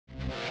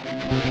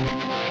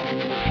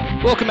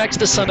Welcome back to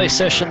the Sunday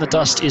session. The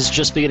dust is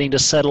just beginning to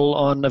settle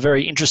on a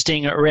very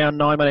interesting round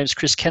 9. My name is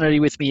Chris Kennedy.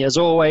 With me, as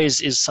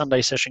always, is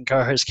Sunday session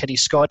co-host Kenny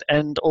Scott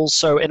and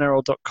also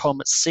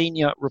NRL.com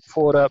senior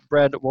reporter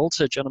Brad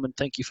Walter. Gentlemen,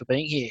 thank you for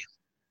being here.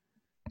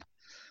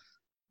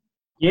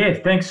 Yeah,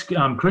 thanks,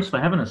 Chris, for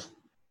having us.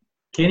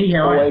 Kenny,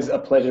 how are you? Always a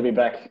pleasure to be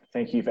back.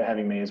 Thank you for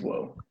having me as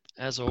well.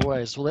 As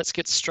always. Well, let's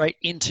get straight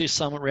into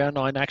some round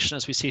 9 action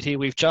as we sit here.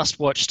 We've just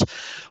watched,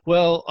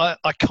 I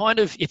kind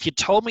of, if you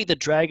told me the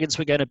Dragons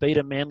were going to beat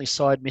a Manly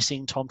side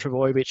missing Tom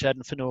Trbojevic,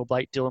 Adam Fanua,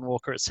 Blake, Dylan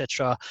Walker,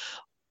 etc.,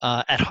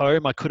 at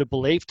home, I could have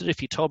believed it.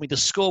 If you told me the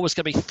score was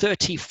going to be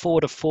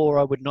 34-4,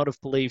 I would not have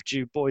believed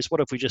you. Boys, what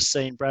have we just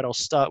seen? Brad, I'll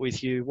start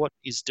with you. What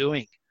is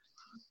doing?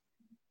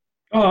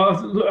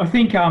 Oh, I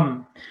think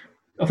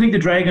the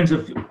Dragons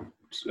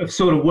have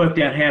sort of worked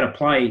out how to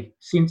play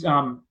since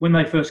when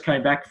they first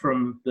came back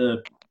from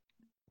the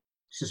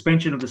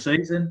suspension of the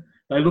season.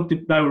 They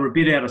were a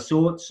bit out of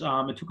sorts.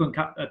 It took them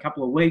a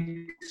couple of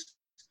weeks.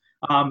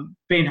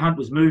 Ben Hunt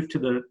was moved to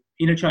the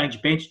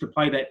interchange bench to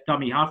play that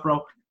dummy half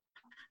role.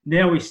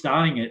 Now he's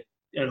starting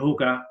at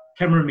hooker.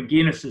 Cameron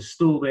McGuinness is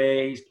still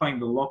there. He's playing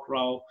the lock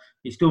role.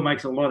 He still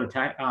makes a lot of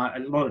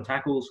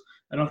tackles,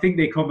 and I think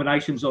their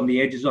combinations on the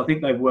edges. I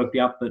think they've worked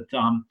out that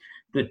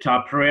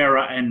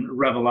Pereira and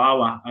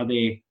Ravalawa are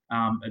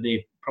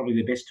probably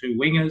the best two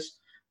wingers,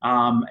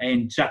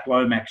 and Zach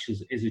Lomax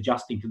is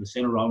adjusting to the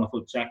centre role. And I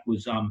thought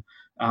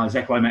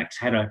Zach Lomax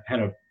had a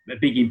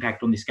big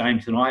impact on this game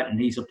tonight, and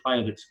he's a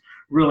player that's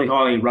really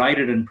highly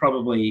rated, and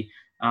probably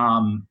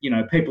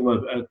people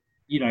are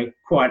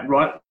quite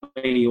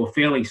rightly or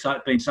fairly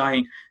been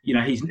saying he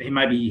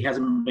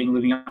hasn't been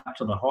living up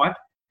to the hype,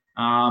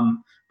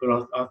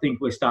 but I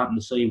think we're starting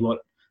to see what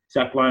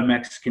Zach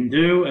Lomax can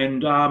do,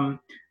 and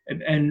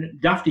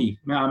Dufty,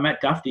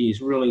 Matt Dufty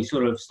is really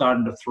sort of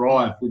starting to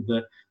thrive with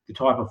the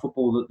type of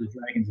football that the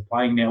Dragons are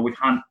playing now with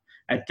Hunt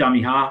at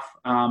dummy half,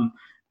 and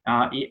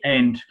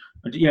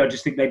I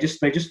just think they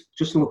just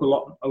look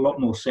a lot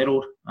more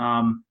settled.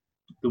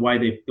 The way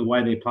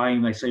they're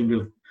playing, they seem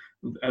to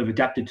have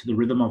adapted to the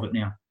rhythm of it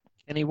now.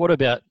 Kenny, what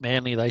about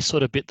Manly? They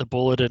sort of bit the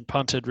bullet and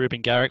punted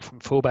Ruben Garrick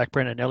from fullback.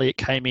 Brendan Elliott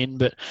came in,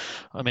 but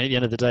I mean, at the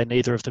end of the day,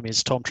 neither of them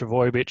is Tom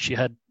Trbojevic. You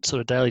had sort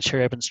of Daly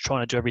Cherry Evans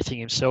trying to do everything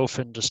himself,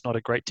 and just not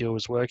a great deal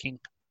was working.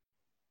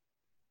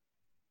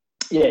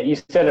 Yeah, you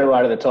said it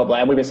right at the top,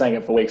 and we've been saying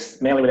it for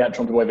weeks. Manly without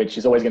Tom Trbojevic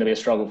is always going to be a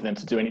struggle for them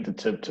to do anything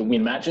to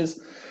win matches.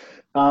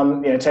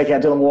 Take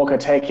out Dylan Walker,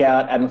 take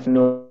out Adam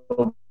Fanua,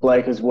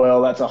 Blake as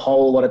well. That's a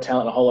whole lot of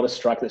talent, a whole lot of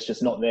strike that's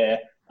just not there.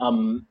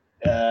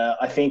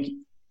 I think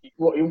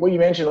what you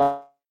mentioned,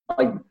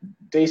 like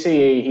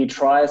DCE, he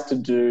tries to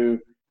do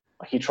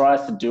it. He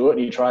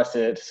tries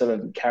to sort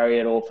of carry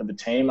it all for the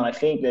team. And I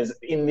think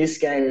in this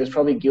game, he was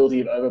probably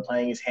guilty of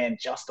overplaying his hand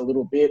just a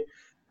little bit.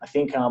 I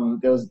think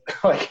there was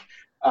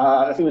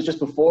I think it was just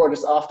before or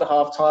just after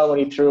half time when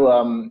he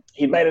threw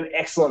he'd made an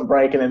excellent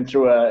break and then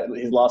threw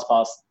his last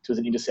pass to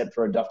an intercept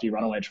for a Dufty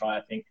runaway try.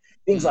 I think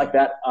things like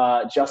that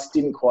just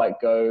didn't quite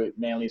go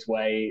Manly's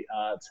way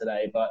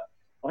today, but.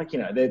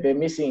 They're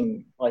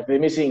missing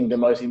the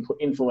most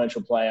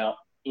influential player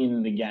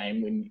in the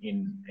game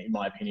in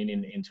my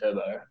opinion in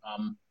Turbo,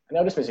 and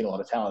they're just missing a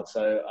lot of talent.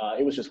 So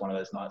it was just one of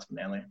those nights for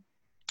Manly.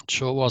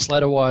 Sure was.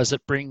 Ladder-wise,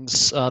 it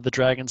brings the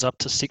Dragons up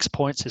to 6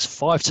 points. There's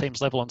 5 teams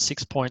level on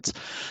 6 points.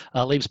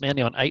 Leaves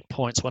Manly on 8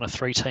 points, one of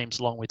 3 teams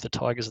along with the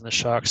Tigers and the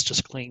Sharks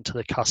just clinging to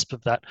the cusp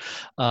of that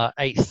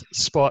 8th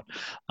spot.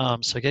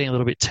 So getting a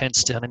little bit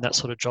tense down in that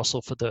sort of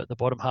jostle for the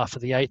bottom half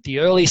of the 8th. The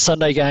early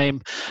Sunday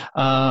game,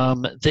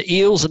 the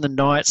Eels and the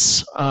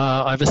Knights,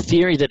 I have a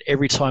theory that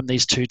every time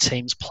these two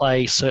teams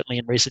play, certainly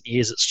in recent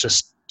years, it's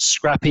just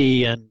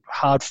scrappy and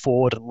hard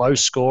fought and low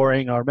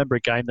scoring. I remember a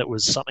game that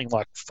was something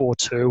like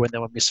 4-2 and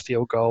there were missed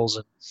field goals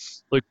and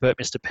Luke Burt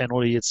missed a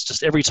penalty. It's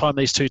just every time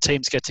these two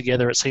teams get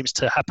together, it seems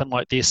to happen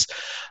like this.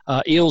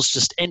 Eels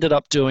just ended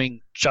up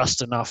doing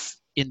just enough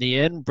in the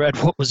end. Brad,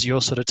 what was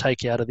your sort of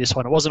take out of this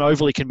one? It wasn't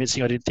overly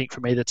convincing, I didn't think,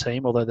 from either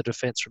team, although the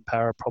defence from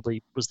Para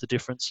probably was the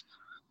difference.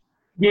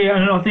 Yeah,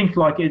 and I think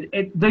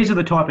these are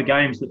the type of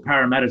games that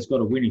Parramatta's got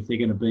to win if they're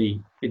going to be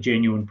a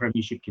genuine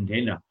premiership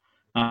contender.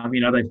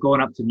 They've gone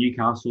up to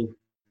Newcastle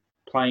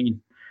playing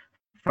in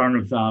front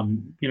of,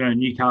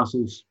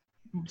 Newcastle's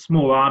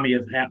small army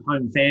of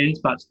at-home fans,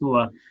 but still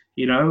a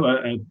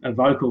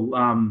vocal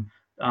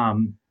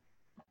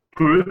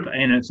group,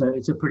 and it's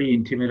a pretty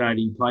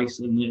intimidating place.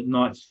 And the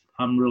Knights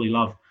really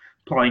love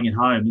playing at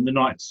home. And the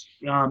Knights,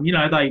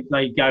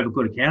 they gave a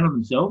good account of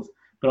themselves,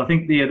 but I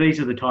think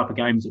these are the type of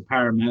games that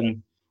Parramatta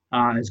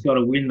has got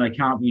to win. They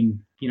can't win,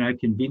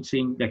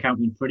 convincing. They can't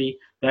win pretty.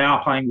 They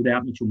are playing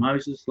without Mitchell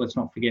Moses. Let's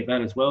not forget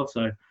that as well.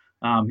 So,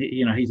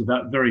 he's a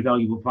very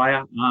valuable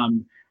player.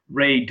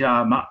 Reid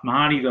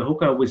Mahoney, the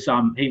hooker, was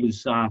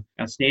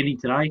outstanding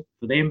today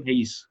for them.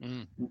 He's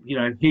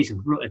a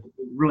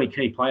really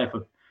key player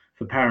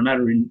for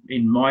Parramatta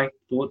in my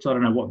thoughts. I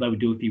don't know what they would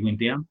do if he went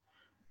down.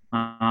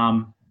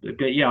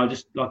 But yeah,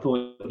 I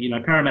thought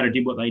Parramatta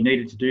did what they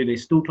needed to do. They're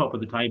still top of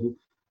the table.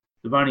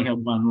 They've only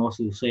had one loss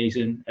all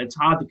season. It's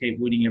hard to keep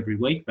winning every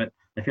week, but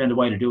they found a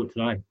way to do it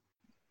today.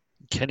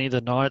 Kenny,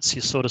 the Knights,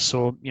 you sort of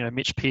saw,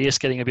 Mitch Pearce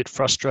getting a bit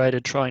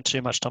frustrated, trying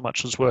too much, not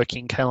much was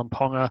working. Kalen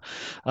Ponga,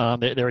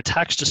 their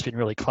attack's just been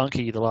really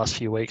clunky the last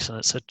few weeks, and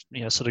it's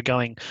sort of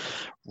going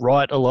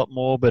right a lot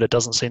more, but it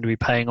doesn't seem to be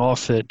paying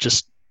off. It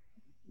just,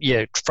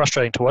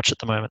 frustrating to watch at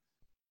the moment.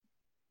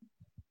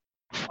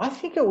 I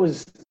think it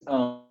was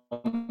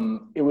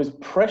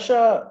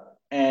pressure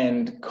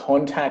and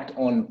contact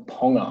on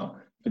Ponga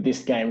for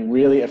this game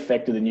really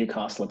affected the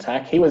Newcastle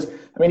attack.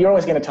 You're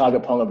always going to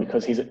target Ponga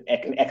because he's an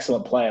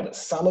excellent player, but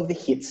some of the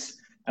hits,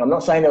 and I'm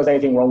not saying there was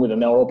anything wrong with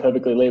them, they were all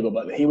perfectly legal,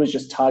 but he was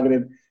just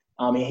targeted.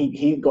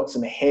 He got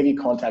some heavy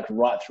contact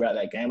right throughout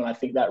that game, and I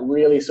think that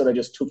really sort of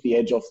just took the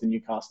edge off the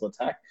Newcastle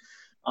attack.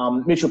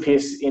 Mitchell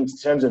Pearce, in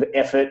terms of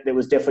effort, there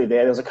was definitely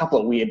there. There was a couple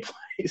of weird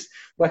plays.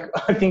 Like,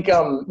 I think,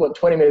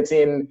 20 minutes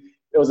in,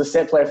 there was a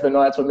set play for the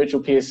Knights where Mitchell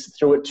Pearce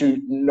threw it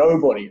to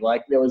nobody.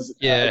 Like, there was...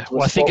 I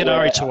think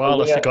Inari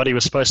Tuala forgot he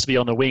was supposed to be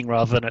on the wing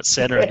rather than at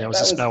centre, and there was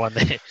just no one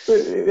there.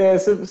 Yeah,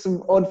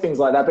 some odd things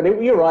like that. But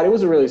you're right, it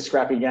was a really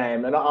scrappy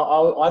game. And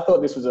I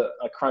thought this was a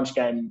crunch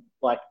game.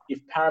 Like,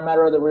 if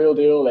Parramatta are the real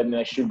deal, then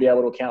they should be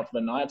able to account for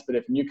the Knights. But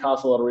if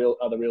Newcastle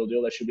are the real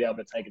deal, they should be able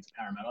to take it to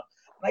Parramatta.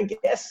 And I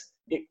guess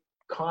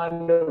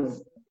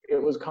it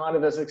was kind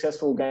of a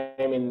successful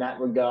game in that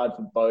regard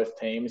for both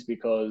teams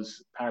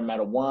because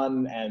Parramatta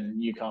won and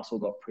Newcastle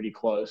got pretty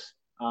close.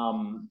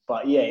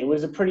 But yeah, it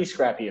was a pretty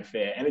scrappy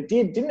affair, and it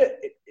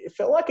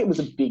felt like it was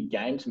a big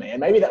game to me, and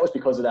maybe that was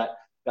because of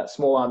that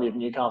small army of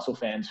Newcastle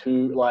fans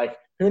who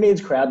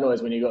needs crowd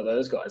noise when you got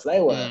those guys?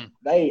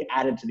 They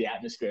added to the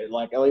atmosphere,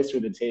 like at least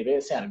through the TV.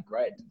 It sounded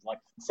great. It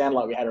sounded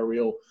like we had a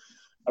real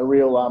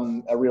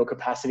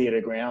capacity at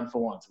a ground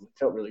for once. It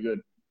felt really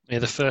good. Yeah,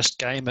 the first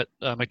game at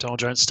McDonald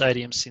Jones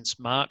Stadium since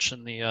March,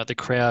 and the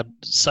crowd,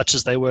 such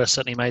as they were,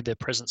 certainly made their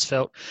presence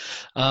felt.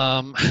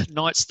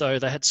 Knights, though,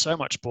 they had so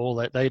much ball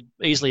that they had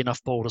easily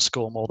enough ball to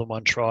score more than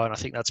one try, and I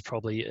think that's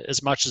probably,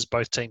 as much as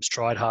both teams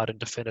tried hard and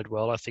defended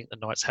well, I think the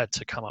Knights had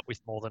to come up with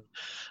more than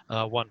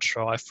one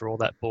try for all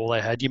that ball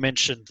they had. You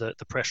mentioned the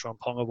pressure on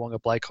Ponga Wonga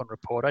Blake on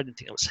report. I didn't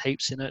think there was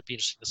heaps in it. It'd be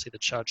interesting to see the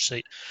charge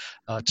sheet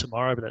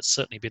tomorrow, but that's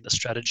certainly been the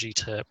strategy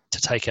to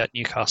take out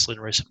Newcastle in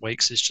recent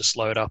weeks, is just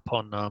load up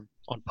on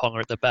Ponga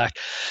at the back.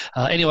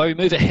 Anyway, we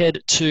move ahead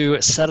to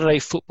Saturday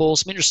football.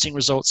 Some interesting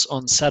results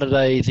on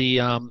Saturday.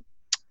 The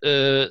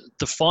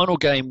final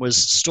game was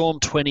Storm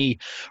 20,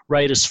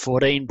 Raiders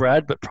 14,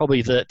 Brad, but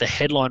probably the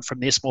headline from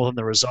this more than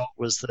the result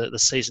was the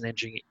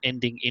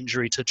season-ending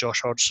injury to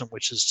Josh Hodgson,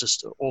 which is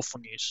just awful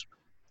news.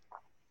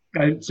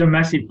 It's a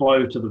massive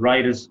blow to the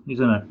Raiders,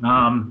 isn't it?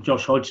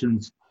 Josh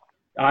Hodgson's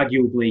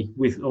arguably,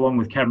 along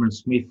with Cameron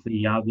Smith,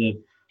 the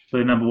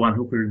number one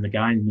hooker in the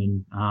game,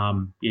 and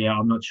I'm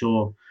not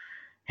sure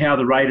how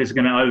the Raiders are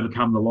going to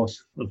overcome the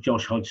loss of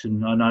Josh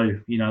Hodgson. I know,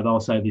 they'll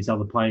say there's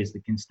other players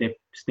that can step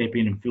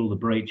in and fill the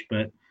breach,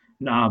 but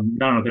none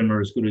of them are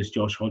as good as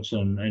Josh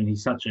Hodgson, and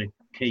he's such a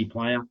key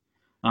player.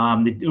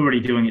 They're already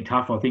doing it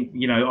tough. I think,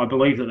 I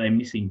believe that they're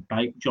missing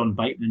John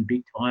Bateman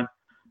big time.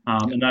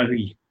 I know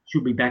he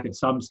should be back at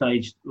some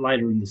stage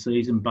later in the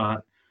season,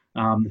 but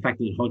the fact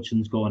that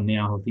Hodgson's gone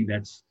now, I think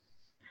that's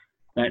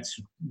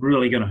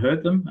really going to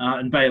hurt them.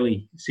 And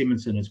Bailey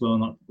Simonson as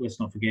well. Let's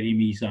not forget him.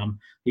 He's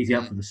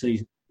out for the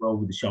season as well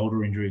with the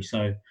shoulder injury.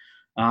 So,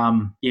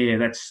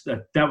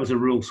 that was a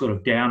real sort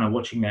of downer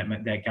watching that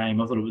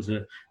game. I thought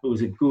it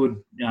was a good,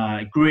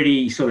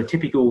 gritty, sort of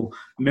typical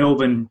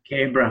Melbourne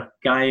Canberra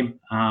game.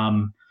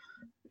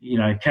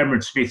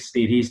 Cameron Smith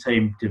steered his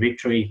team to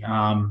victory,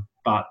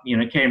 but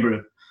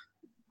Canberra,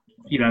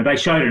 they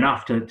showed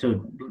enough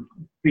to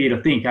be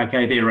to think,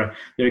 okay, they're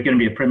going to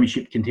be a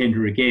premiership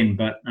contender again,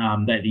 but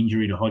that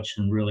injury to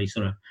Hodgson really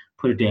sort of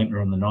put a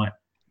dampener on the night.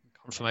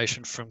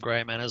 Confirmation from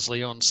Graham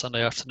Annesley on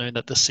Sunday afternoon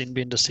that the sin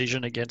bin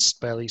decision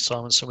against Bailey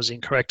Simonson was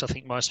incorrect. I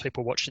think most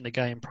people watching the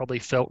game probably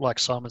felt like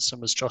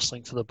Simonson was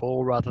jostling for the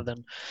ball rather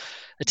than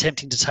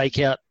attempting to take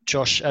out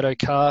Josh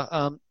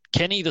Adokar.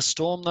 Kenny, the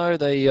Storm, though,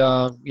 they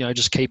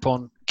just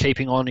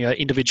keeping on.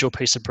 Individual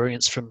piece of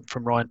brilliance from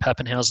Ryan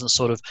Pappenhausen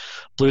sort of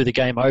blew the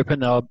game open.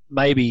 They were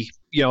maybe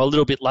a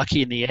little bit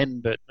lucky in the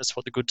end, but that's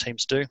what the good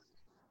teams do.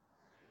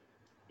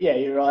 Yeah,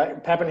 you're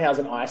right.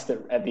 Pappenhausen iced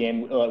it at the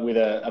end with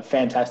a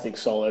fantastic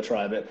solo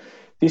try. But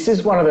this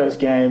is one of those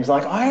games.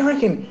 Like, I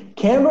reckon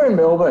Canberra and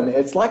Melbourne,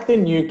 it's like the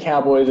new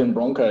Cowboys and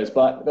Broncos.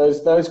 But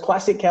those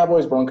classic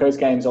Cowboys Broncos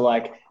games are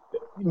like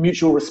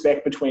mutual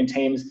respect between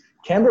teams.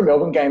 Canberra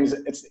Melbourne games,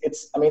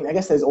 I mean, I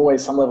guess there's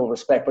always some level of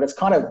respect, but it's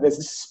kind of, there's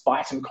this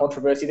spite and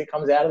controversy that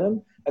comes out of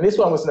them. And this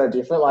one was no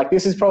different. Like,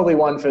 this is probably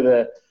one for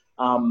the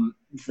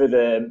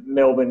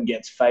Melbourne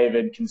gets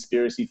favoured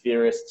conspiracy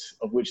theorists,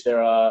 of which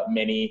there are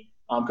many,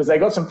 because they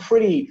got some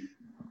pretty,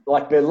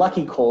 they're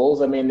lucky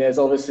calls. I mean, there's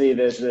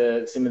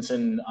the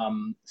Simonson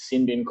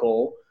sin bin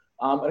call,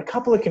 and a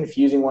couple of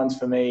confusing ones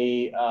for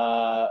me.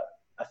 I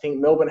think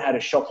Melbourne had a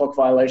shot clock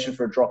violation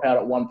for a dropout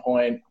at one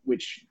point,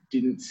 which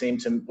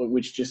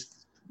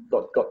just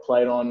got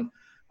played on.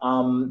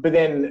 But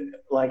then,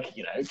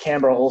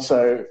 Canberra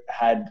also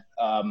had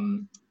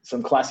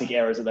some classic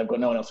errors that they've got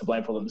no one else to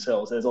blame for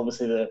themselves. There's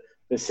obviously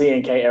the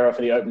C&K error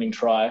for the opening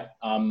try,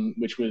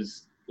 which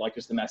was like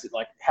just a massive,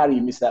 like, how do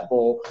you miss that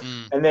ball?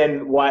 And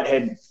then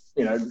Whitehead,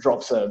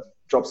 drops a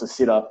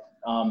sitter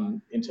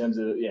in terms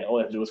of, all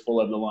they have to do was fall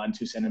over the line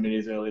 2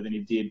 centimetres earlier than he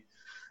did.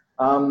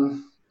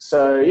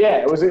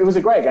 It was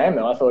a great game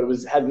though. I thought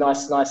it had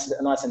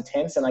nice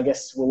intense, and I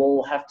guess we'll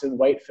all have to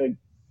wait for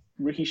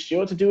Ricky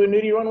Stewart to do a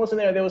nudie run,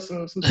 wasn't there? There was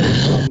some sort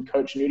of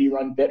Coach nudie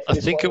run bet for I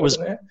this think one,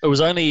 it was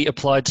only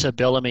applied to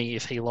Bellamy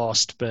if he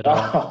lost, but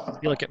I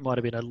feel like it might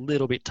have been a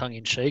little bit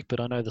tongue-in-cheek, but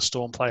I know the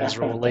Storm players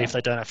are all relieved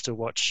they don't have to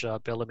watch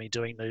Bellamy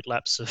doing the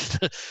laps of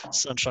the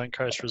Sunshine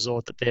Coast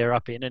Resort that they're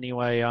up in.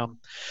 Anyway,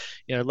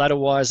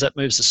 ladder-wise, that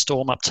moves the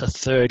Storm up to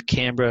 3rd.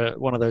 Canberra,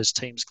 one of those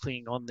teams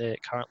clinging on there,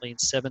 currently in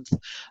 7th.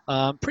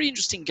 Pretty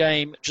interesting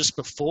game just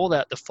before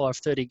that, the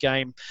 5:30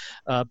 game.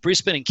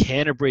 Brisbane and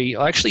Canterbury.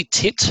 I actually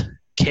tipped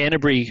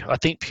Canterbury, I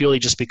think purely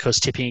just because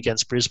tipping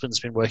against Brisbane's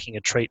been working a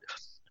treat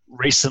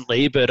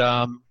recently. But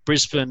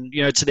Brisbane,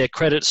 to their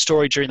credit,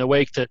 story during the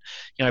week that,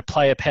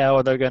 player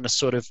power, they're going to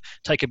sort of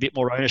take a bit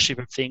more ownership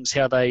of things,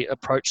 how they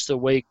approach the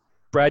week.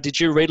 Brad, did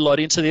you read a lot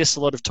into this? A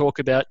lot of talk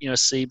about,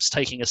 Siebes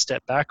taking a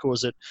step back, or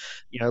was it,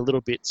 a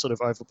little bit sort of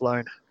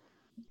overblown?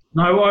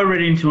 No, I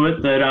read into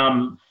it that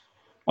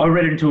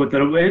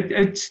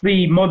it's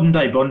the modern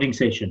day bonding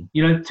session.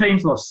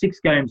 Teams lost 6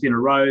 games in a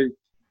row.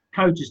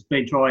 Coach has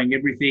been trying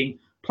everything.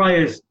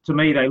 Players, to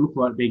me, they look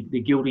like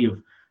they're guilty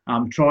of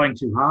trying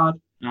too hard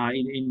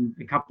in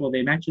a couple of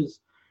their matches.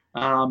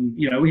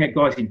 We had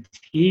guys in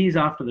tears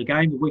after the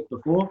game the week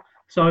before.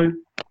 So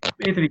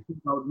Anthony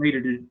Siebes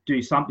needed to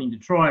do something to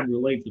try and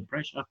relieve the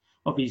pressure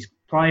of his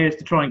players,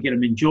 to try and get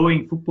them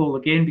enjoying football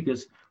again,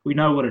 because we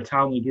know what a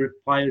talented group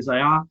of players they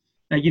are.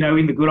 Now,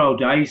 in the good old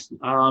days,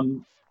 what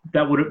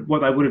they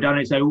would have done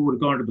is they all would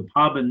have gone to the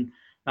pub and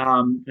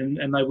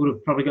they would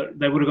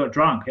have got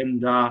drunk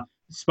and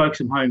spoke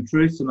some home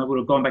truths, and they would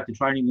have gone back to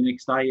training the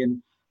next day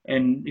and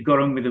got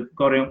on with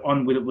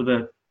it with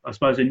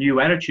a new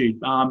attitude.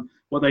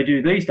 What they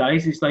do these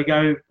days is they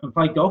go and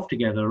play golf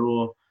together,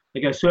 or they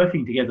go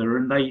surfing together,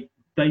 and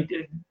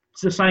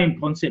it's the same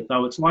concept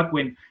though. It's like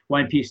when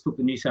Wayne Pearce took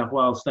the New South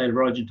Wales State of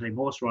Origin team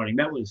horse riding.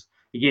 That was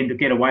again to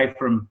get away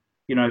from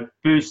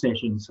booze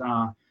sessions.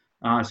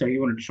 So he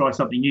wanted to try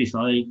something new.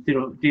 So they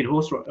did a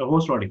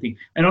horse riding thing,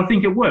 and I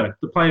think it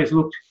worked. The players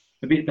looked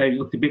a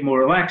bit more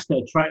relaxed.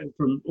 They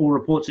from all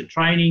reports at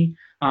training.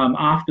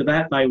 After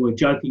that, they were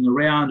joking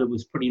around. It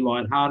was pretty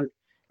light-hearted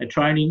at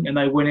training, and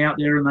they went out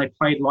there and they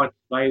played like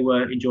they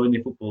were enjoying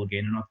their football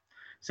again. And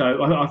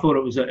I thought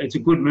it's a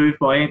good move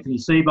by Anthony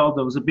Siebes.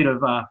 There was a bit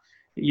of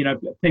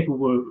people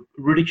were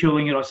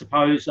ridiculing it, I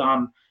suppose,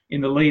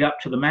 in the lead up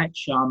to the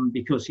match,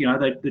 because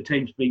the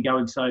team's been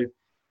going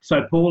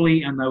so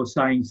poorly, and they were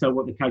saying, so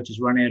what, the coach has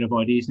run out of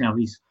ideas now.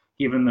 He's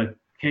given the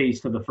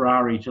keys to the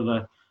Ferrari to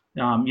the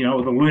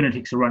the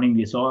lunatics are running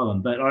this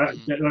island. But I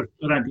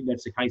don't think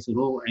that's the case at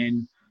all.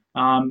 And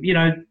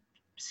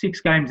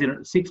 6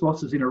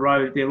 losses in a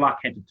row, their luck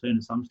had to turn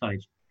at some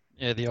stage.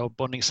 Yeah, the old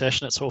bonding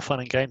session. It's all fun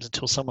and games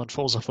until someone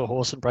falls off a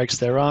horse and breaks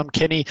their arm.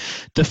 Kenny,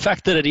 the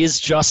fact that it is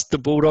just the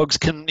Bulldogs,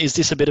 is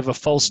this a bit of a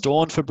false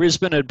dawn for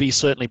Brisbane? It'd be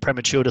certainly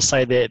premature to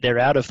say they're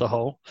out of the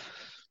hole.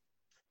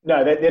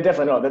 No, they're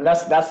definitely not. And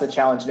that's the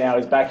challenge now,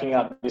 is backing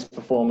up this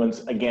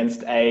performance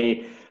against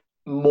a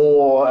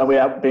more, and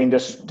without being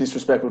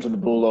disrespectful to the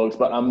Bulldogs,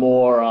 but a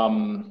more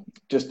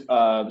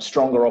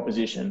stronger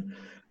opposition.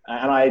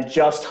 And I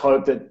just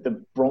hope that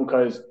the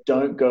Broncos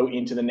don't go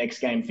into the next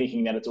game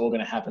thinking that it's all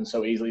going to happen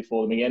so easily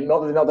for them again.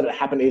 Not that it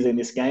happened easily in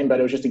this game, but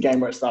it was just a game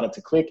where it started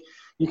to click.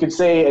 You could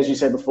see, as you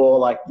said before,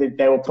 like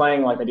they were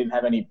playing like they didn't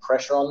have any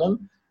pressure on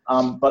them.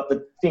 But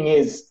the thing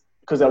is,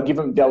 because they'll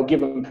give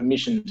them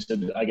permission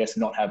to, I guess,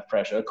 not have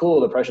pressure.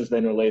 Cool, the pressure's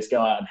been released,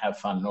 go out and have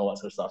fun and all that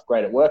sort of stuff.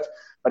 Great, it worked.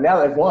 But now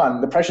they've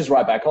won, the pressure's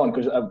right back on,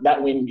 because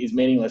that win is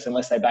meaningless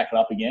unless they back it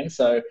up again.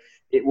 So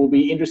it will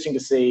be interesting to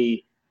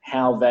see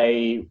how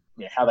they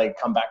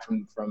come back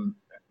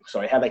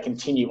how they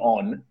continue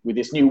on with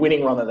this new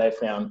winning run that they've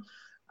found.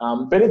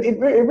 But it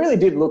really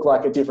did look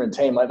like a different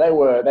team. Like they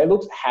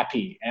looked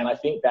happy, and I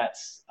think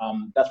that's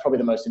probably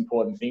the most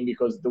important thing,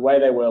 because the way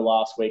they were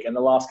last week and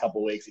the last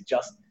couple of weeks, it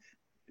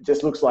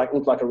just looked like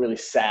a really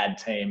sad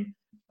team.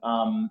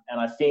 And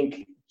I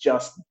think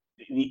just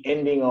the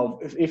ending of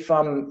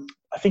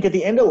I think at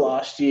the end of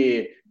last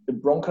year, the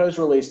Broncos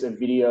released a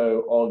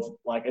video of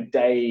like a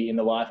day in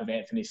the life of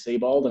Anthony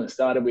Siebes, and it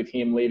started with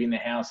him leaving the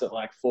house at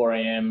like 4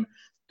 a.m.,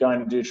 going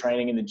to do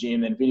training in the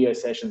gym, then video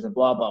sessions and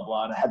blah, blah,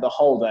 blah. And it had the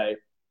whole day.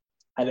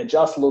 And it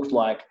just looked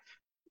like,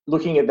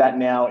 looking at that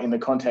now in the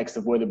context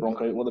of what the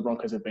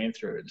Broncos have been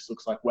through, it just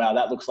looks like, wow,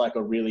 that looks like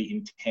a really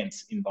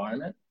intense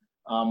environment.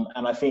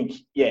 And I think,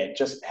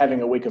 just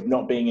having a week of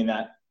not being in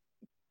that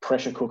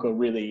pressure cooker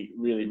really,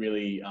 really,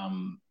 really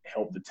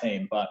helped the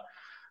team. But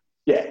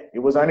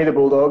it was only the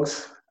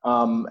Bulldogs.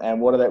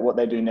 And what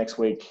they do next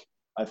week,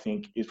 I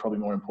think, is probably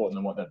more important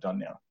than what they've done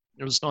now.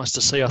 It was nice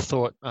to see. I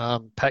thought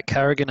Pat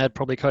Carrigan had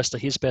probably close to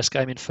his best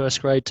game in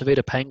first grade.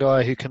 Tavita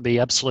Pangai, who can be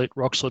absolute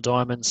rocks or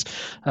diamonds,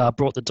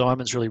 brought the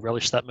diamonds, really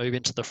relished that move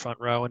into the front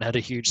row and had a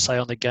huge say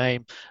on the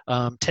game.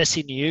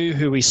 Tessie New,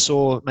 who we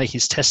saw make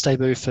his test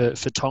debut for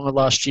Tonga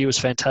last year, was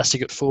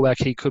fantastic at fullback.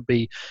 He could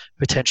be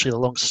potentially the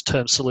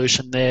long-term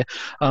solution there.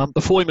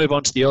 Before we move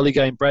on to the early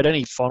game, Brad,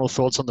 any final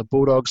thoughts on the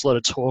Bulldogs? A lot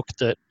of talk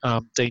that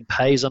Dean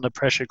Pay's under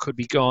pressure, could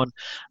be gone.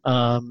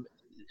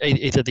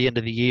 Either the end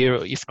of the year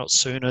or if not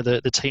sooner.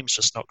 The team's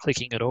just not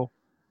clicking at all.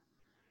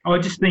 I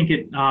just think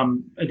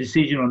a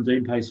decision on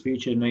Dean Pay's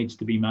future needs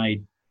to be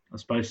made, I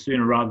suppose,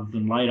 sooner rather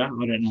than later. I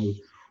don't know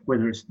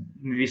whether it's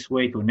this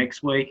week or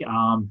next week.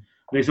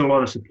 There's a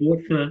lot of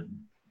support for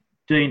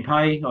Dean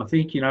Pay. I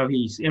think,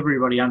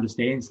 everybody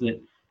understands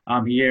that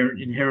he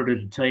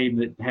inherited a team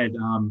that had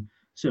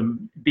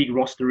some big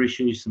roster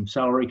issues, some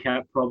salary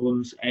cap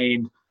problems,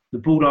 and the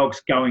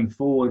Bulldogs going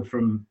forward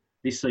from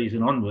this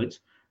season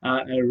onwards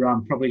are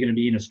probably going to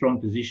be in a strong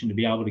position to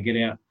be able to get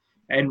out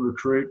and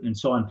recruit and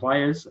sign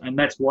players. And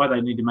that's why they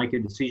need to make a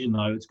decision,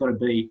 though. It's got to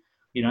be,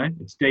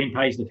 it's Dean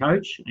Pay's the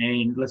coach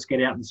and let's get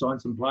out and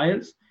sign some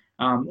players,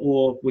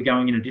 or we're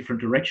going in a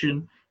different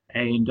direction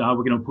and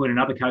we're going to appoint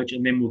another coach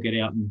and then we'll get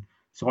out and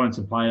sign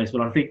some players. But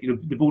I think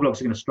the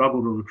Bulldogs are going to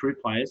struggle to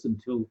recruit players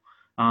until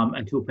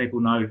people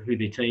know who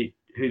the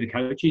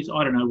coach is.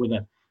 I don't know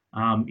whether,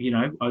 I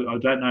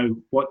don't know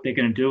what they're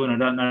going to do and I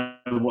don't know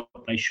what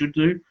they should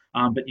do.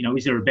 But,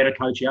 is there a better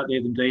coach out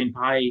there than Dean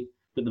Pay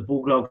that the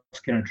Bulldogs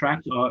can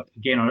attract?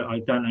 Again, I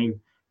don't know.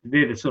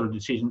 They're the sort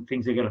of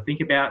things they've got to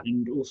think about.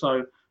 And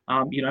also,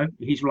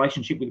 his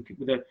relationship with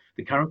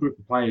the current group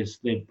of players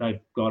they've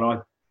got.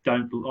 I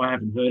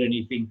haven't heard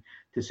anything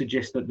to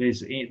suggest that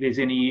there's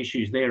any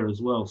issues there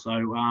as well. So,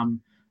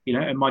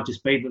 it might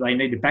just be that they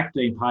need to back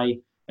Dean Pay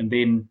and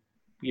then,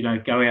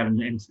 go out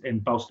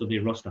and bolster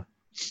their roster.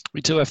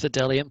 We do have the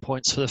Dalian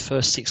points for the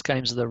first 6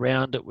 games of the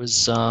round. It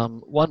was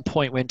 1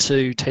 point went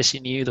to Tessie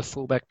New, the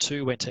fullback.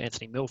 2 went to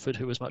Anthony Milford,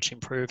 who was much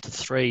improved.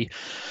 3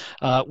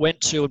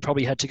 went to and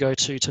probably had to go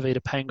to Tavita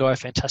Pangai,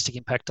 fantastic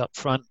impact up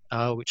front,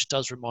 which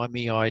does remind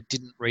me I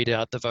didn't read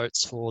out the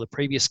votes for the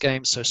previous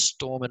game. So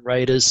Storm and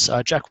Raiders.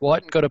 Jack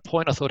Whiten got a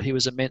point. I thought he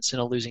was immense in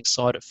a losing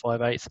side at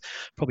 5/8.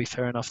 Probably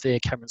fair enough there.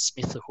 Cameron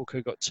Smith, the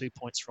hooker, got 2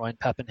 points. Ryan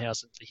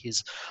Pappenhausen for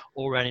his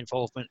all-round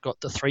involvement got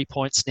the 3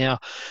 points. Now,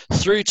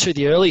 through to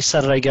the early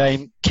Saturday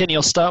game, Kenny,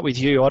 I'll start with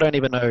you. I don't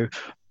even know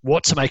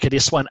what to make of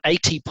this one.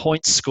 80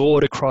 points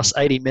scored across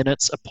 80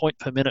 minutes, a point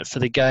per minute for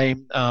the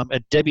game.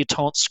 A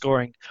debutant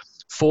scoring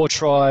 4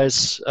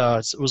 tries.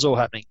 It was all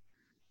happening.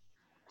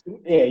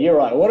 Yeah, you're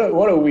right.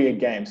 What a weird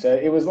game. So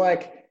it was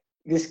like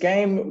this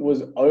game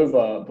was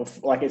over.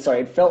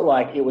 It felt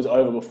like it was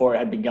over before it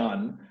had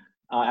begun.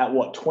 At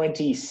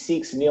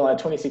 26-0,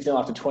 26-0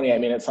 after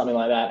 28 minutes, something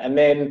like that. And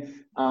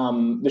then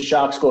the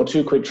Sharks scored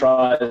 2 quick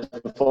tries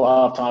before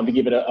halftime to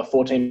give it a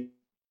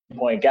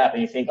 14-point gap,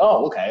 and you think,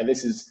 oh, okay,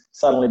 this is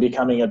suddenly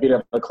becoming a bit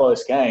of a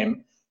close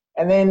game.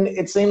 And then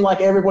it seemed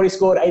like everybody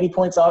scored 80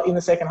 points in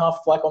the second half,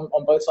 like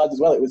on both sides as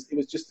well. It was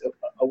just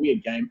a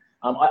weird game.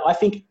 I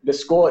think the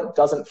score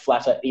doesn't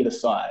flatter either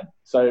side.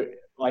 So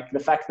like the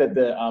fact that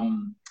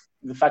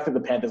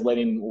the Panthers led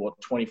in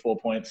 24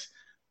 points,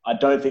 I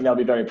don't think they'll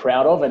be very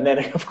proud of. And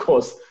then of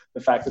course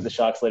the fact that the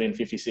Sharks led in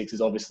 56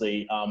 is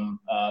obviously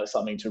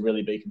something to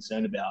really be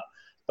concerned about.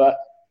 But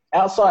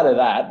outside of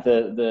that,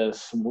 the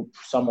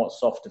somewhat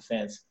soft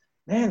defense,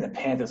 man, the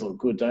Panthers look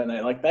good, don't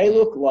they? Like, they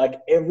look like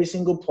every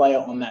single player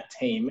on that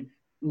team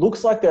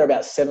looks like they're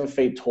about 7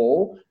 feet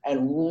tall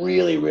and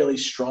really, really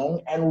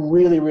strong and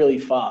really, really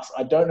fast.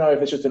 I don't know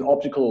if it's just an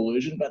optical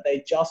illusion, but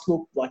they just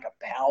look like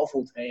a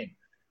powerful team.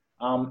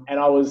 And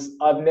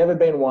I've never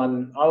been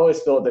one. I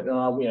always thought that,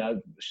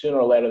 sooner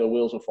or later the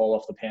wheels will fall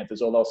off the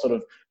Panthers, or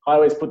I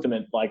always put them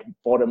at like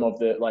bottom of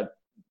the,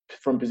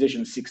 from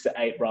positions 6 to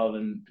 8 rather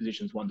than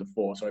positions 1 to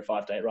 4. Sorry,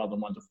 5 to 8 rather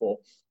than 1 to 4.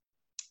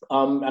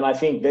 And I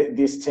think that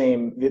this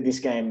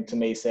game to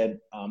me said,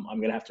 I'm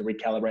going to have to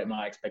recalibrate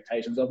my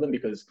expectations of them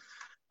because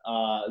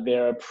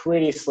they're a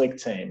pretty slick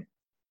team.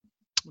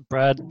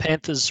 Brad,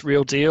 Panthers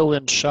real deal,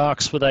 and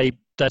Sharks,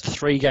 that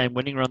 3-game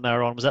winning run they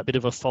were on, was that a bit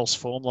of a false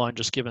form line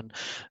just given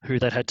who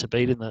they'd had to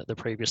beat in the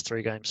previous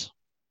 3 games?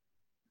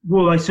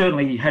 Well, they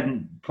certainly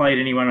hadn't played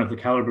anyone of the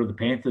calibre of the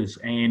Panthers,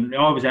 and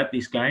I was at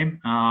this game.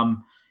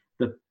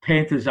 The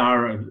Panthers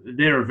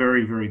they're a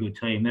very, very good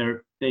team.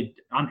 They're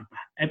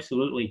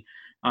absolutely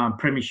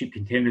premiership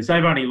contenders.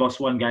 They've only lost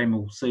 1 game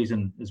all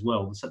season as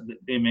well,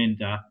 them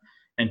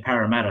and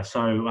Parramatta.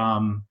 So, I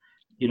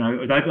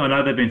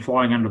know they've been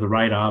flying under the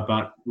radar,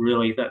 but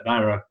really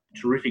they're a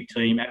terrific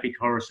team. Api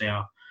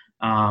Coruscant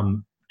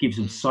gives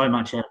them so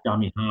much out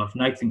dummy half.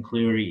 Nathan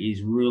Cleary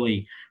is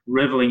really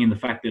reveling in the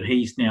fact that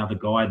he's now the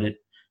guy that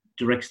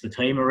directs the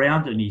team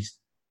around, and he's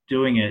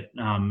doing it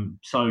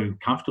so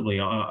comfortably,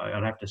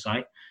 I'd have to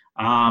say.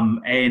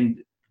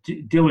 And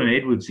Dylan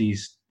Edwards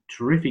is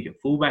terrific at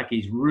fullback.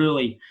 He's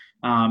really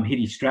hit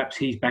his straps.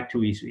 He's back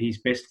to his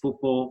best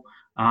football.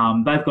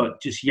 They've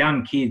got just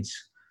young kids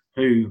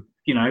who,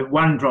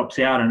 one drops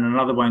out and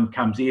another one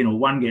comes in, or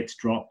one gets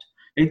dropped,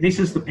 This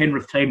is the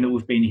Penrith team that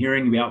we've been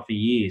hearing about for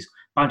years.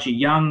 Bunch of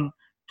young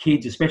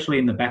kids, especially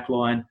in the back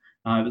line,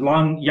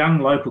 young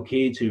local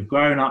kids who've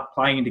grown up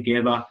playing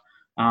together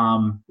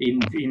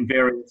in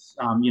various,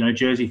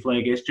 Jersey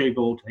Flag, SG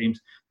ball teams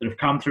that have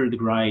come through the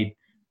grade,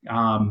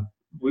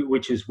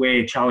 which is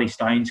where Charlie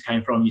Staines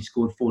came from. He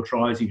scored 4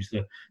 tries. He was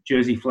the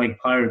Jersey Flag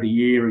Player of the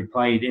Year. He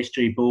played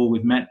SG ball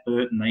with Matt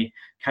Burton. They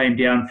came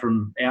down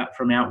from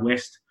out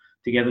west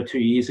together 2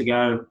 years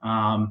ago.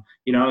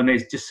 And there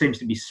just seems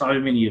to be so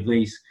many of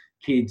these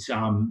kids.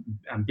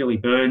 Billy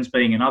Burns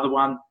being another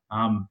one.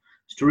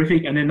 It's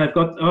terrific. And then they've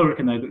got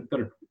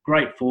a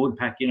great forward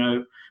pack.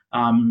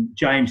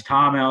 James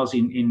Tarmel's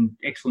in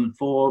excellent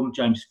form.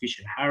 James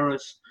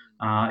Fisher-Harris.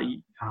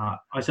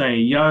 Isaiah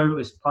Yeo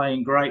is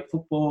playing great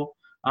football.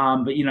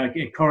 But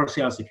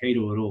Coruscant's the key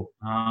to it all.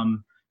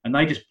 And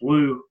they just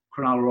blew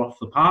Cronulla off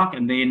the park,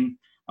 and then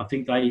I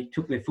think they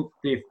took their foot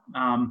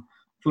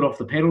off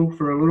the pedal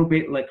for a little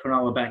bit, let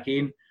Cronulla back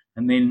in,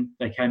 and then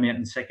they came out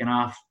in the second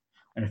half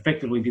and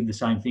effectively did the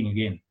same thing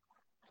again.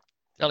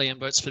 Dalian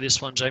votes for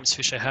this one. James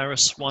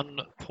Fisher-Harris,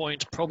 1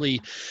 point. Probably,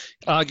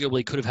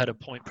 arguably, could have had a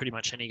point pretty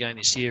much any game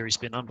this year. He's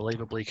been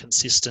unbelievably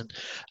consistent.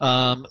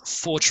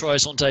 4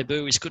 tries on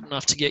debut. He's good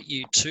enough to get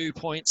you 2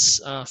 points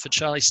for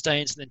Charlie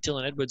Staines. And then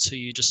Dylan Edwards, who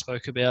you just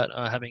spoke about,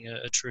 having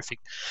a terrific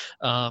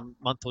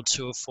month or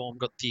two of form,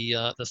 got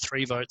the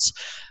 3 votes,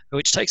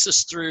 which takes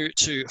us through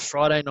to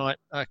Friday night.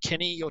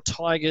 Kenny, your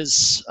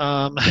Tigers,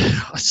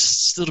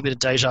 it's a little bit of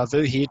deja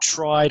vu here.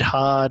 Tried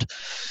hard,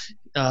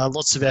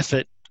 lots of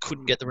effort.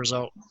 Couldn't get the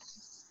result.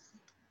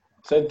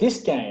 So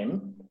this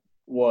game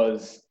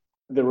was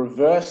the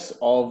reverse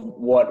of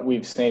what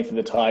we've seen for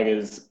the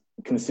Tigers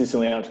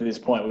consistently up to this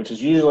point, which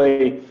is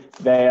usually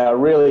they are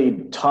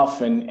really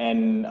tough and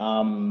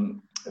they're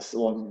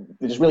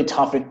just really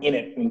tough and in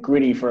it and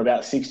gritty for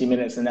about 60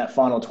 minutes, and that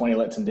final 20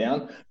 lets them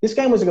down. This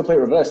game was a complete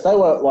reverse. They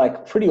were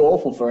pretty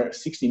awful for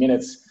 60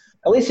 minutes,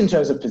 at least in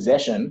terms of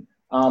possession,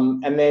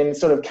 and then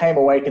sort of came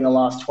awake in the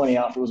last 20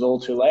 after it was all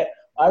too late.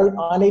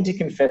 I need to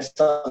confess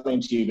something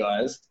to you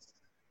guys.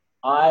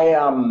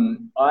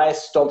 I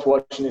stopped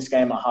watching this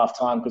game at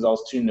halftime because I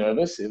was too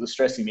nervous. It was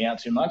stressing me out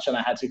too much, and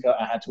I had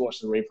to watch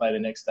the replay the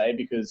next day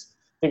because I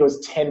think it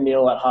was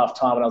 10-0 at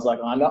halftime, and I was like,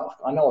 I know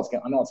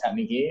what's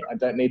happening here. I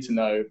don't need to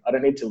know. I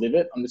don't need to live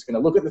it. I'm just going to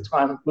look at the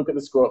time, look at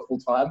the score at full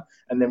time,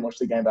 and then watch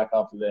the game back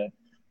after there.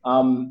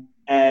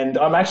 And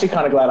I'm actually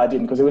kind of glad I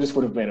didn't, because it just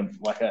would have been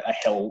a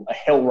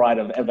hell ride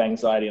of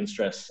anxiety and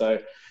stress. So.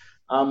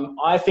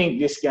 I think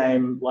this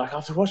game,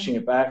 after watching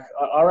it back,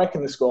 I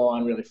reckon the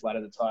scoreline really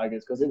flattered the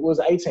Tigers, because it was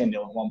 18-0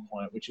 at one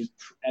point,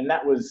 and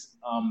that was,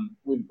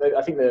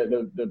 I think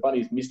the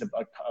Bunnies missed a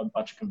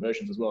bunch of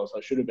conversions as well, so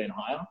it should have been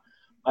higher.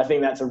 I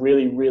think that's a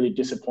really, really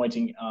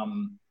disappointing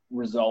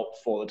result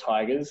for the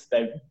Tigers.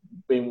 They've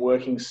been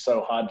working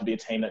so hard to be a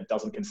team that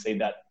doesn't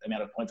concede that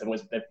amount of points.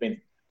 They've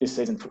been this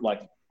season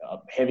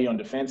heavy on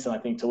defence, and I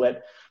think to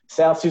let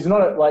Souths, who's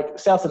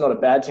Souths are not a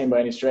bad team by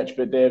any stretch,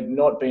 but they've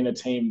not been a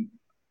team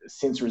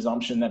since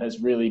resumption that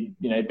has really,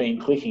 been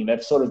clicking.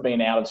 They've sort of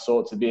been out of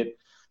sorts a bit.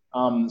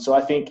 So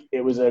I think it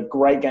was a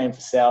great game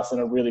for South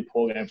and a really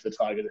poor game for the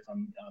Tigers, if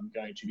I'm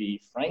going to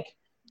be frank.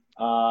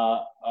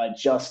 I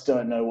just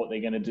don't know what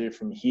they're going to do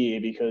from here,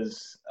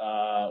 because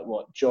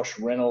Josh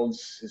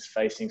Reynolds is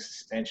facing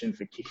suspension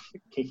for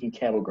kicking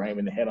Campbell Graham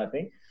in the head, I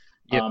think,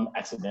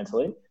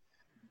 accidentally.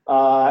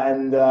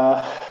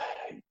 I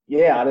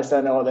just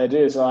don't know what they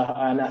do. So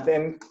I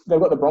think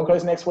they've got the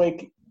Broncos next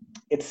week.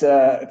 It's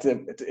a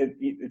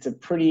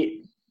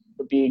pretty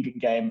big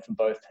game for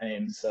both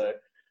teams. So,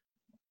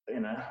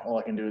 all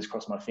I can do is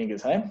cross my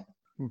fingers. Hey,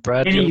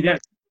 Brad,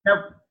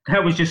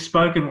 that was just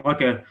spoken like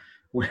a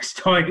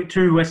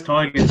true West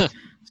Tigers.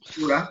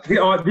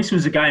 This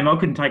was a game I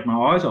couldn't take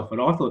my eyes off it.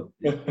 I thought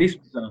this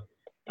was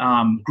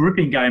a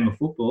gripping game of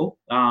football.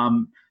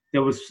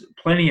 There was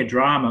plenty of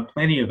drama,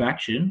 plenty of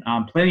action,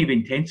 plenty of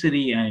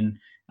intensity, and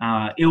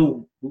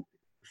ill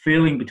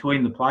feeling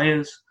between the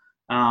players.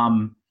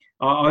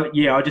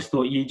 I just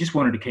thought you just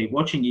wanted to keep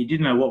watching. You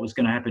didn't know what was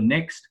going to happen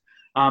next.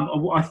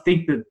 I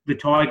think that the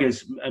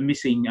Tigers are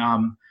missing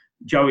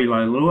Joey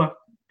Leilua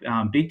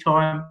big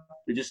time.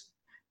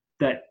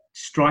 That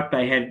strike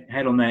they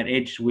had on that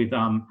edge with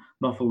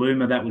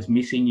Nofaluma, that was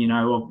missing.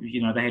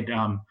 They had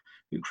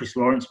Chris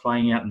Lawrence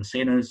playing out in the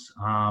centres.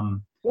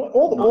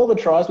 All the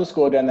tries were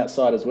scored down that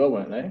side as well,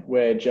 weren't they?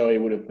 Where Joey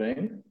would have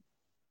been.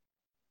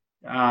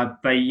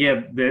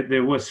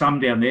 There were some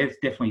down there. It's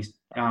definitely.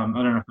 I don't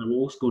know if they were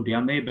all scored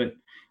down there, but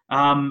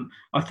I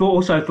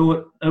also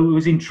thought it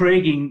was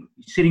intriguing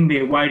sitting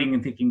there waiting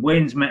and thinking,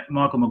 when's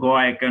Michael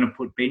Maguire going to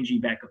put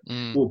Benji back?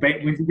 Or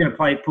when's he going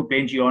to put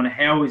Benji on?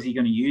 How is he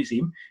going to use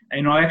him?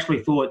 And I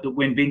actually thought that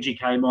when Benji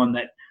came on,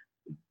 that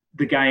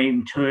the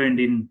game turned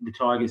in the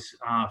Tigers'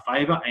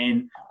 favour.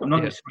 And I'm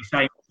not necessarily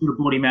saying I should have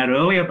brought him out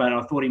earlier, but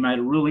I thought he made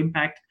a real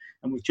impact.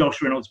 And with Josh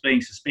Reynolds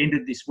being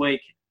suspended this week,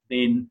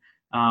 then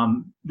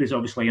there's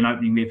obviously an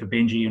opening there for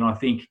Benji, and I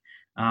think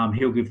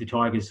he'll give the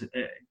Tigers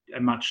a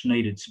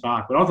much-needed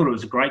spark. But I thought it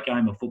was a great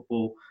game of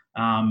football.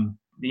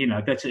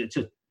 It's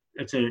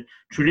it's a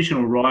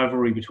traditional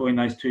rivalry between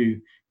those two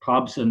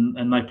clubs,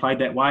 and they played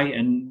that way.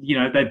 And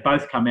they've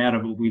both come out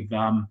of it with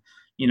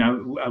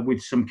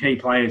with some key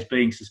players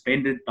being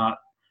suspended, but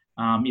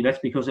that's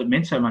because it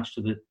meant so much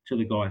to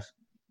the guys.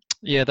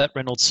 Yeah, that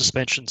Reynolds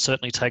suspension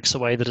certainly takes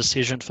away the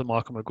decision for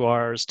Michael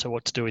Maguire as to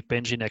what to do with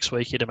Benji next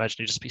week. You'd imagine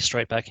he'd just be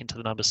straight back into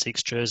the number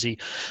 6 jersey.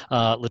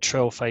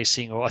 Latrell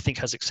facing, or I think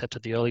has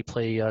accepted the early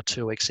plea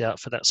 2 weeks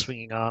out for that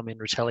swinging arm in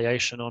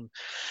retaliation on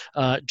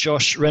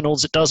Josh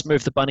Reynolds. It does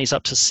move the Bunnies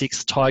up to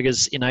 6th,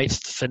 Tigers in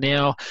 8th for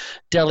now.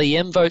 Dally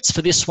M votes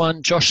for this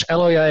one. Josh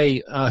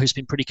Aloye, who's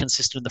been pretty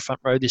consistent in the front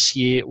row this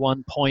year,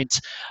 1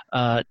 point.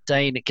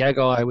 Dane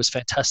Gagai was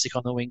fantastic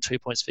on the wing, 2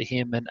 points for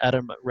him. And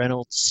Adam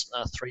Reynolds,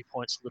 3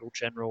 points, Little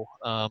General,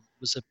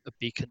 was a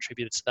big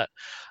contributor to that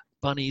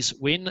Bunnies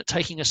win.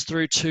 Taking us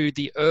through to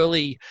the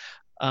early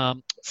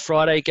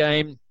Friday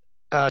game.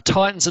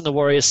 Titans and the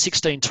Warriors,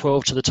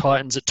 16-12 to the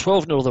Titans. At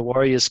 12-0 to the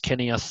Warriors,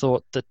 Kenny, I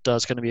thought that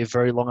was going to be a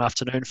very long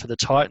afternoon for the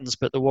Titans,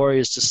 but the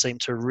Warriors just seemed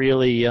to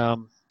really, I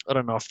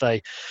don't know if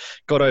they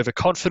got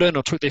overconfident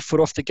or took their foot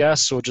off the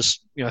gas or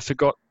just,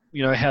 forgot,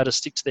 how to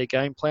stick to their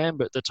game plan,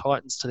 but the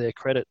Titans, to their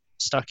credit,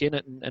 stuck in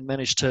it and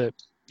managed to,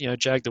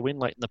 jag the win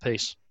late in the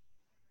piece.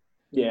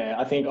 Yeah,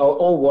 I think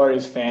all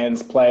Warriors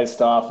fans, players,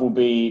 staff will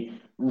be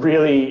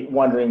really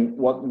wondering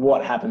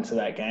what happened to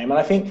that game. And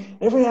I think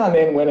every now and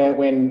then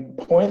when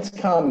points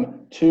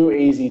come too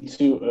easy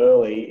too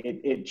early,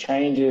 it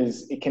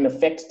changes. It can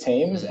affect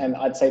teams. And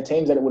I'd say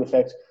teams that it would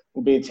affect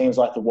will be teams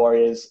like the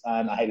Warriors.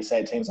 And I hate to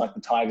say it, teams like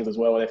the Tigers as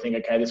well, where they think,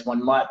 okay, this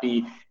one might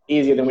be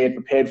easier than we had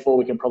prepared for.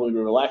 We can probably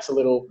relax a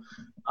little.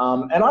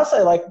 And I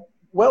say,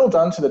 well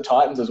done to the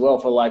Titans as well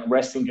for,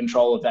 wresting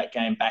control of that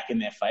game back in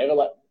their favour.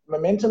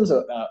 Momentum's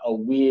a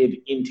weird,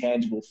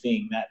 intangible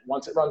thing that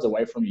once it runs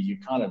away from you,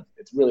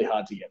 it's really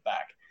hard to get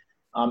back.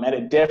 And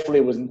it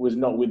definitely was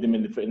not with them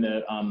in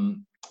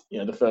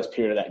the first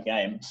period of that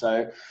game.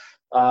 So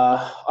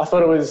I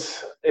thought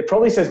it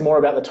probably says more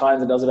about the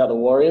Titans than it does about the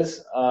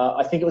Warriors.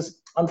 I think it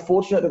was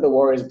unfortunate that the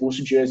Warriors Bush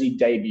jersey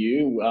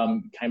debut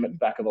came at the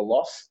back of a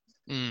loss.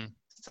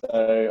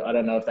 So I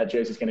don't know if that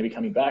jersey is going to be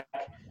coming back.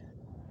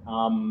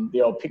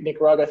 The old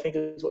picnic rug, I think,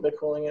 is what they're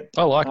calling it.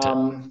 I liked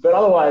it. But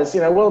otherwise,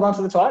 well done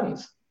to the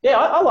Titans. Yeah,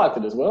 I liked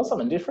it as well,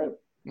 something different.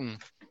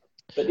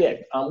 But yeah,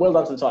 well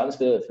done to the Titans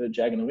for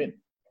jagging the win.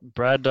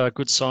 Brad,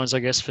 good signs, I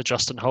guess, for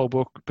Justin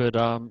Holbrook, but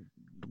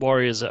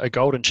Warriors a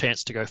golden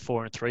chance to go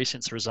 4-3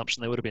 since the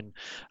resumption. They would have been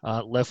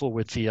level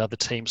with the other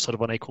team, sort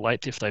of on equal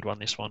 8th if they'd won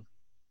this one.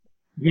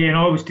 Yeah, and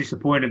I was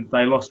disappointed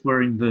they lost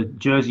wearing the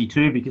jersey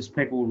too because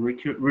people were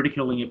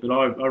ridiculing it, but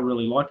I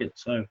really like it.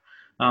 So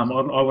I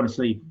want to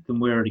see them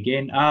wear it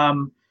again.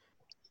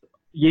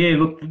 Yeah,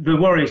 look, the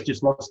Warriors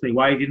just lost their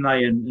way, didn't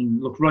they?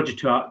 And look, Roger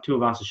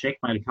Tuivasa-Sheck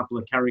made a couple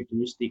of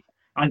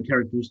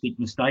uncharacteristic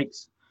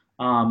mistakes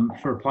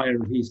for a player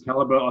of his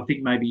calibre. I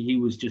think maybe he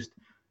was just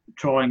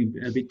trying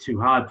a bit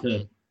too hard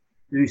to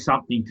do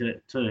something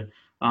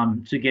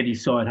to get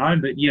his side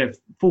home. But yeah,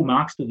 full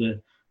marks to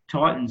the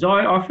Titans.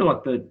 I feel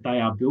like that they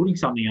are building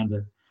something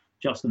under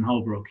Justin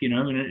Holbrook,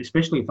 and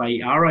especially if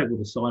they are able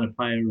to sign a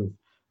player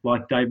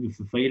like David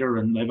Fafita,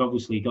 and they've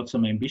obviously got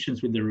some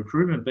ambitions with their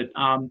recruitment. But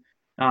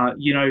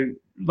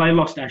they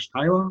lost Ash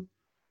Taylor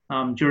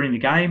during the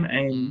game,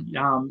 and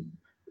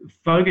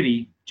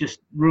Fogarty just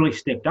really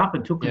stepped up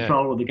and took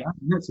control of the game.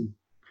 And that's a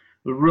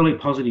really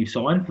positive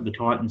sign for the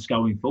Titans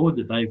going forward,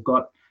 that they've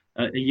got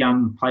a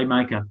young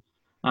playmaker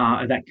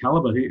of that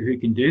calibre who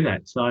can do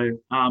that. So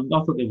I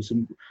thought there was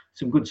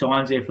some good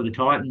signs there for the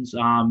Titans.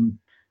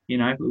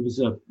 It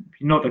was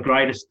not the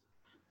greatest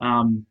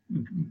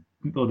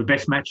or the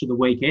best match of the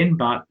weekend,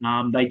 but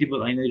they did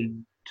what they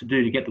needed to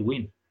do to get the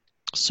win.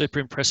 Super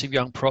impressive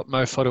young prop,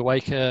 Mo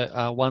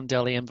Fotuaika, one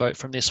Dally M vote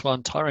from this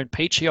one. Tyrone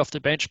Peachey off the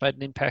bench made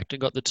an impact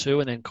and got the 2,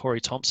 and then Corey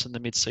Thompson, the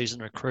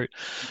mid-season recruit,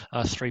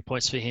 3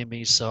 points for him.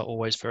 He's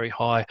always very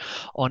high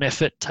on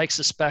effort. Takes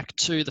us back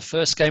to the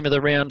first game of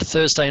the round,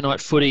 Thursday night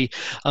footy.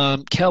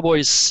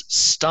 Cowboys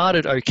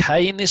started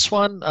okay in this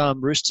one.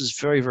 Roosters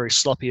very, very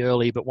sloppy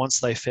early, but once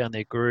they found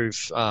their groove,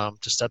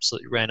 just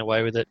absolutely ran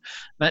away with it.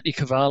 Matty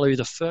Kavalu,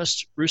 the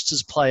first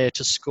Roosters player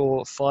to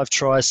score 5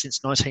 tries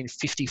since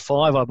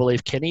 1955, I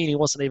believe, Kenny, and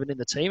he wasn't even in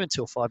the team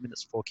until 5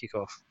 minutes before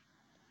kickoff.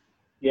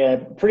 Yeah,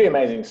 pretty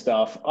amazing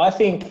stuff. I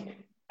think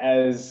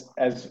as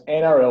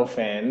NRL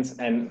fans,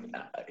 and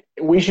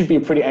we should be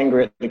pretty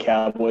angry at the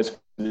Cowboys for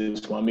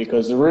this one,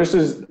 because the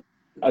Roosters,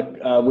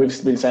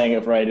 we've been saying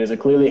it for ages, are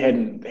clearly head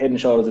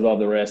and shoulders above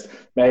the rest.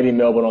 Maybe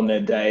Melbourne on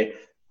their day.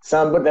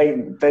 But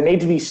they need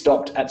to be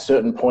stopped at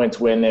certain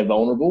points when they're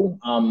vulnerable.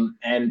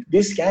 And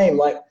this game,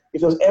 if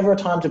there was ever a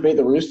time to beat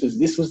the Roosters,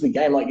 this was the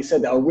game. Like you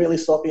said, they were really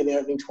sloppy in the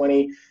opening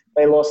 20.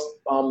 They lost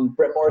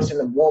Brett Morris in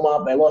the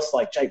warm-up. They lost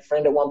Jake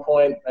Friend at one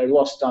point. They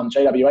lost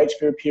JWH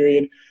for a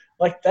period.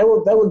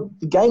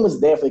 The game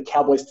was there for the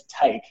Cowboys to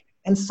take,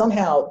 and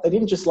somehow they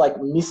didn't just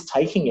miss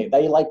taking it.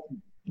 They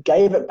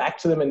gave it back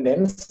to them and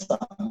then some.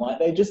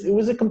 It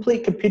was a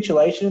complete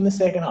capitulation in the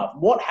second half.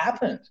 What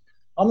happened?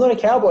 I'm not a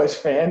Cowboys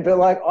fan, but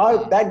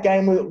watching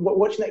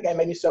that game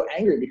made me so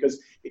angry, because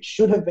it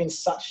should have been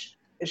such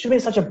it should have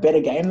been such a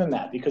better game than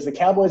that, because the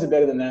Cowboys are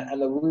better than that,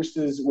 and the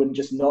Roosters were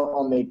just not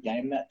on their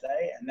game that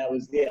day. And that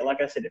was,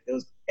 like I said, if there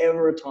was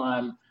ever a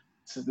time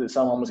that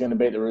someone was going to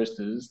beat the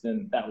Roosters,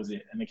 then that was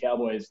it. And the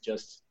Cowboys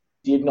just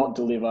did not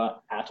deliver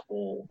at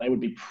all. They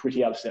would be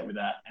pretty upset with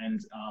that. And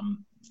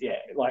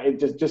it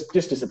just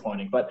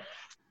disappointing. But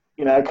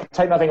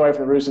take nothing away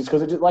from the Roosters,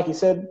 because like you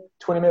said,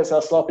 20 minutes they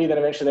were sloppy, then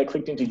eventually they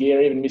clicked into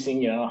gear, even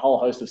missing a whole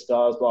host of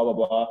stars, blah blah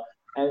blah,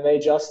 and they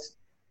just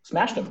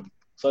smashed them.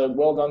 So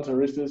well done to the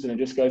Roosters, and it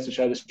just goes to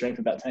show the strength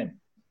of that team.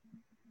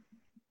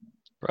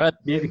 Right.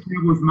 Yeah, the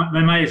Cowboys,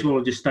 they may as well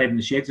have just stayed in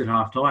the sheds at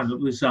half time. It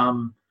was,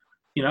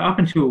 up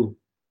until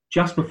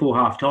just before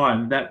half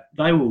time, that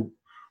they were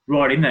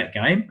right in that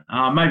game.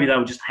 Maybe they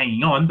were just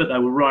hanging on, but they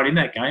were right in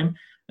that game.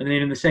 And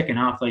then in the second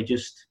half, they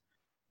just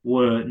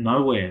were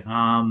nowhere.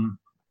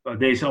 But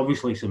there's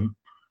obviously some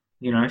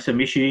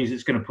issues.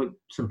 It's going to put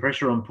some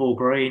pressure on Paul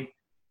Green.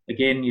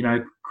 Again,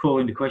 call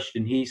into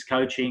question his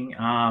coaching,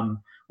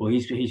 or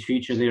his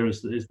future there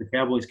as the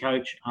Cowboys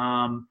coach.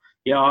 I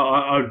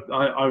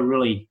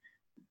really,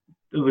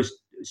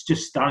 it's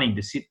just stunning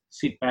to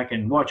sit back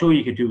and watch. All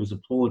you could do was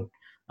applaud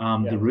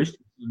the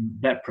Roosters,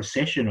 that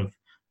procession of,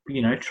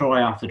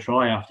 try after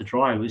try after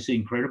try. It was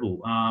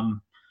incredible.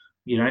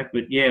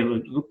 But yeah,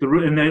 look,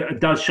 and it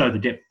does show the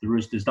depth of the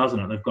Roosters, doesn't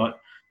it?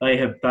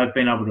 They've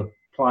been able to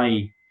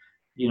play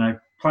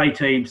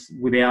teams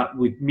with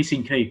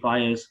missing key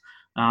players,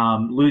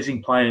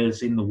 losing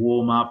players in the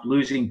warm-up,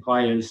 losing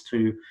players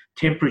to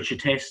temperature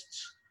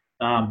tests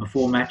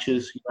before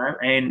matches,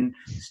 and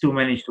still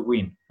managed to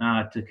win,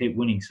 to keep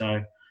winning.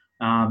 So,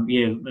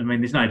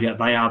 there's no doubt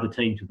they are the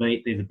team to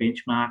beat. They're the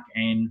benchmark,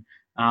 and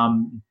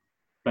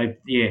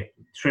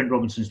Trent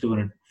Robinson's doing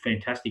a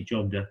fantastic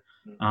job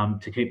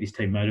to keep this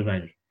team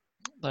motivated.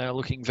 They are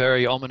looking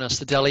very ominous.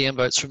 The Dally M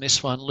votes from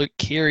this one. Luke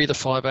Keary, the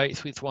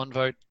 5/8 with 1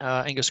 vote.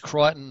 Angus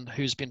Crichton,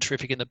 who's been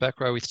terrific in the back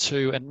row with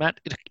 2. And Matt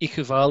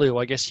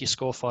Ikuvalu, I guess you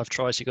score 5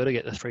 tries, you've got to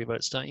get the 3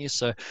 votes, don't you?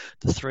 So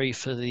the 3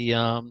 for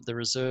the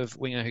reserve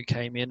winger who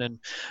came in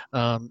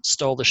and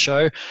stole the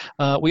show.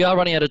 We are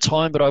running out of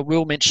time, but I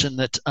will mention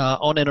that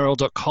on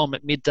NRL.com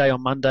at midday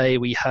on Monday,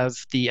 we have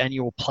the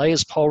annual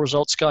players poll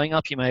results going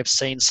up. You may have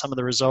seen some of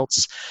the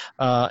results.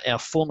 Our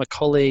former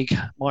colleague,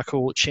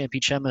 Michael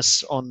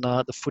Champi-Chamis, on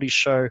the Footy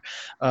Show,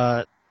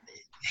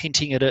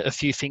 hinting at a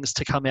few things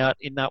to come out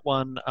in that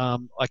one.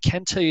 I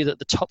can tell you that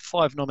the top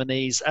 5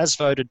 nominees, as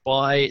voted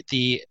by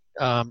the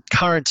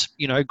current,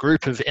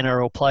 group of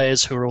NRL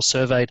players who are all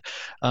surveyed,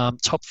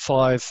 top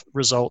 5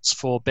 results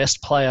for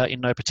best player in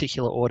no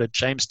particular order: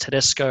 James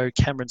Tedesco,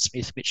 Cameron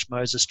Smith, Mitch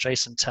Moses,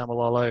 Jason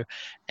Taumalolo,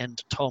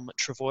 and Tom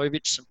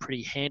Trbojevic. Some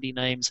pretty handy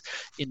names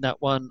in that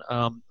one.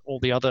 All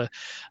the other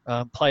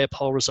player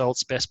poll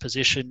results, best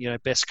position,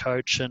 best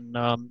coach, and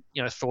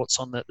thoughts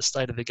on the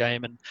state of the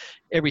game and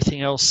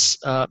everything else,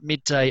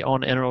 midday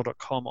on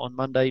NRL.com on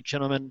Monday.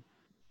 Gentlemen,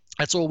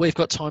 that's all we've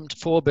got time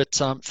for, but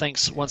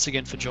thanks once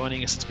again for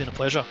joining us. It's been a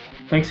pleasure.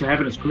 Thanks for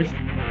having us, Chris.